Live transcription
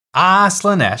Ah,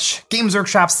 Slaanesh, Games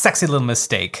Workshop's sexy little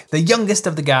mistake. The youngest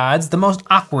of the gods, the most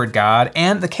awkward god,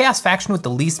 and the Chaos faction with the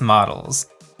least models.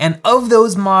 And of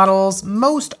those models,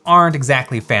 most aren't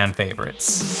exactly fan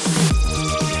favorites.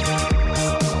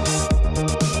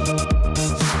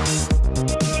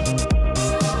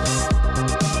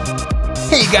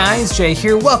 Hey guys, Jay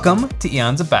here, welcome to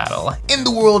Eons of Battle. In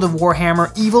the world of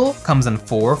Warhammer, evil comes in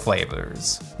 4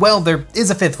 flavors. Well, there is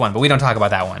a 5th one, but we don't talk about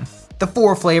that one. The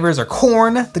 4 flavors are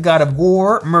Khorne, the god of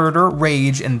war, murder,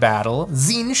 rage, and battle.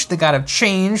 Tzeentch, the god of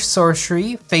change,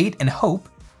 sorcery, fate, and hope.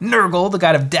 Nurgle, the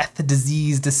god of death,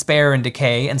 disease, despair, and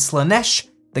decay. And Slaanesh,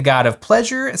 the god of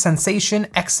pleasure, sensation,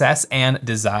 excess, and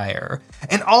desire.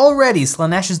 And already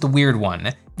Slaanesh is the weird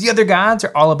one. The other gods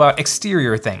are all about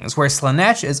exterior things, where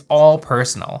Slaanesh is all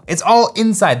personal. It's all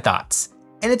inside thoughts,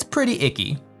 and it's pretty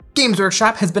icky. Games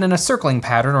Workshop has been in a circling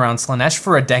pattern around Slaanesh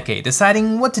for a decade,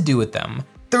 deciding what to do with them.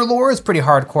 Their lore is pretty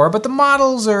hardcore, but the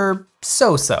models are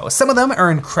so-so. Some of them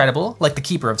are incredible, like the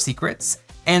Keeper of Secrets,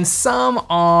 and some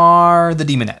are the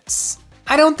Daemonettes.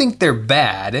 I don't think they're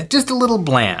bad, just a little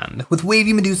bland. With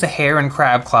wavy Medusa hair and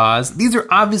crab claws, these are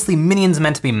obviously minions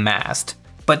meant to be masked,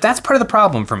 but that's part of the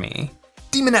problem for me.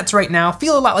 Daemonettes right now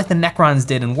feel a lot like the Necrons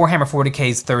did in Warhammer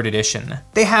 40k's 3rd edition.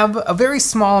 They have a very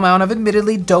small amount of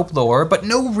admittedly dope lore, but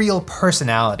no real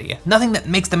personality. Nothing that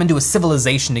makes them into a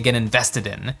civilization to get invested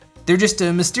in. They're just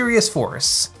a mysterious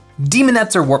force.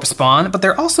 Daemonettes are warp spawn, but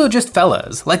they're also just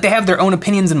fellas. Like they have their own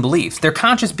opinions and beliefs. They're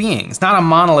conscious beings, not a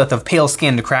monolith of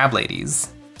pale-skinned crab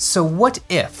ladies. So what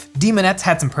if Daemonettes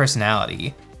had some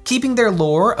personality? Keeping their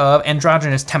lore of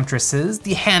androgynous temptresses,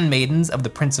 the handmaidens of the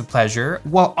Prince of Pleasure,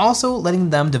 while also letting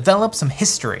them develop some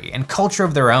history and culture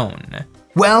of their own.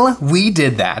 Well, we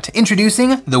did that,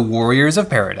 introducing the Warriors of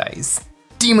Paradise.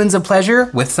 Demons of pleasure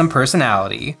with some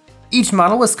personality. Each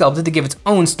model was sculpted to give its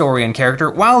own story and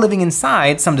character while living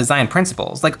inside some design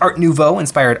principles, like Art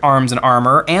Nouveau-inspired arms and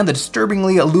armor and the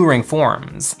disturbingly alluring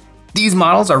forms. These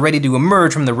models are ready to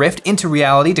emerge from the rift into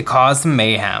reality to cause some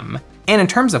mayhem. And in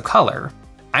terms of color,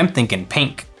 I'm thinking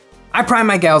pink. I primed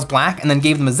my gals black and then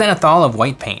gave them a zenithal of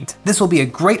white paint. This will be a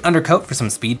great undercoat for some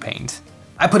speed paint.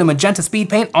 I put a magenta speed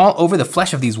paint all over the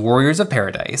flesh of these Warriors of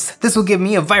Paradise. This will give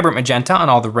me a vibrant magenta on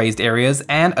all the raised areas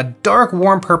and a dark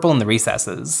warm purple in the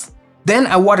recesses. Then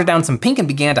I watered down some pink and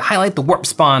began to highlight the warp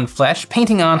spawn flesh,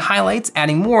 painting on highlights,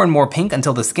 adding more and more pink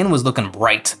until the skin was looking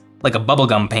bright, like a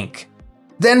bubblegum pink.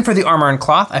 Then for the armor and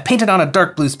cloth, I painted on a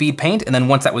dark blue speed paint, and then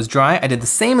once that was dry, I did the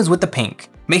same as with the pink,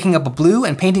 making up a blue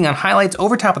and painting on highlights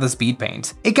over top of the speed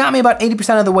paint. It got me about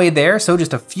 80% of the way there, so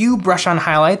just a few brush on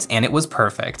highlights and it was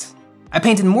perfect. I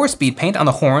painted more speed paint on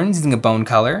the horns using a bone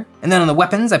color, and then on the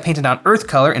weapons I painted on earth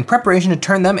color in preparation to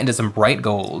turn them into some bright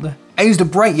gold. I used a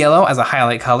bright yellow as a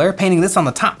highlight color, painting this on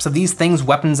the tops of these things'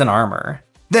 weapons and armor.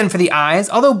 Then for the eyes,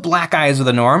 although black eyes are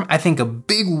the norm, I think a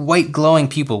big white glowing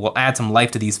pupil will add some life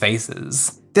to these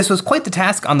faces. This was quite the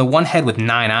task on the one head with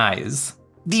 9 eyes.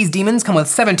 These demons come with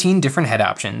 17 different head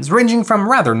options, ranging from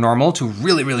rather normal to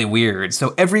really weird,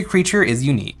 so every creature is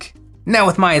unique. Now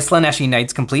with my Slaaneshi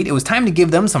Knights complete, it was time to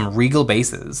give them some regal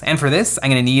bases. And for this,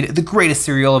 I'm gonna need the greatest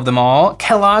cereal of them all,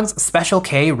 Kellogg's Special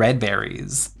K Red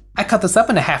Berries. I cut this up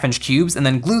into 1/2-inch cubes and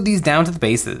then glued these down to the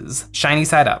bases, shiny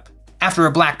side up. After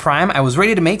a black prime, I was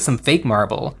ready to make some fake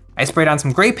marble. I sprayed on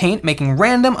some gray paint, making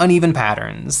random uneven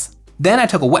patterns. Then I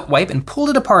took a wet wipe and pulled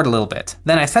it apart a little bit.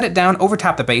 Then I set it down over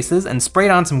top the bases and sprayed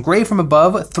on some gray from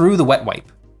above through the wet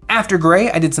wipe. After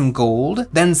gray, I did some gold,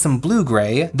 then some blue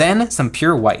gray, then some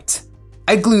pure white.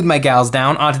 I glued my gals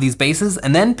down onto these bases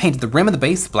and then painted the rim of the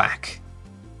base black.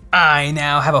 I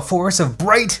now have a force of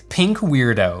bright pink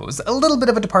weirdos. A little bit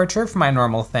of a departure from my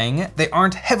normal thing. They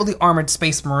aren't heavily armored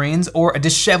space marines or a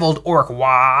disheveled orc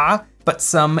wah, but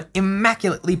some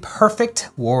immaculately perfect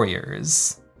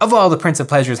warriors. Of all the Prince of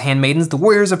Pleasure's handmaidens, the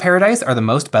Warriors of Paradise are the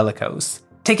most bellicose,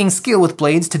 taking skill with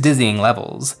blades to dizzying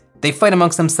levels. They fight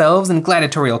amongst themselves in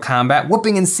gladiatorial combat,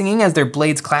 whooping and singing as their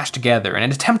blades clash together in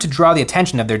an attempt to draw the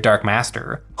attention of their dark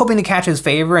master, hoping to catch his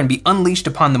favor and be unleashed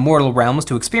upon the mortal realms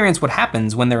to experience what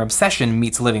happens when their obsession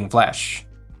meets living flesh.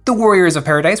 The Warriors of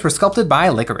Paradise were sculpted by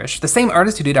Liqerise, the same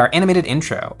artist who did our animated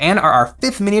intro, and are our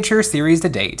 5th miniature series to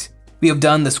date. We have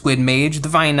done the Squid Mage, the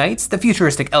Vine Knights, the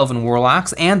futuristic Elven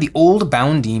Warlocks, and the Old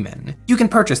Bound Demon. You can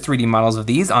purchase 3D models of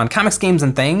these on Comics, Games,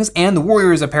 and Things, and the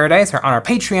Warriors of Paradise are on our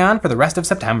Patreon for the rest of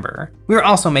September. We are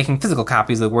also making physical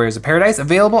copies of the Warriors of Paradise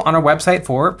available on our website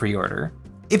for pre-order.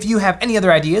 If you have any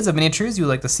other ideas of miniatures you would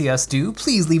like to see us do,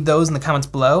 please leave those in the comments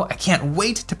below. I can't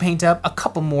wait to paint up a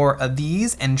couple more of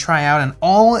these and try out an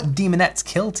all Daemonettes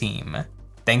kill team.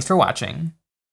 Thanks for watching.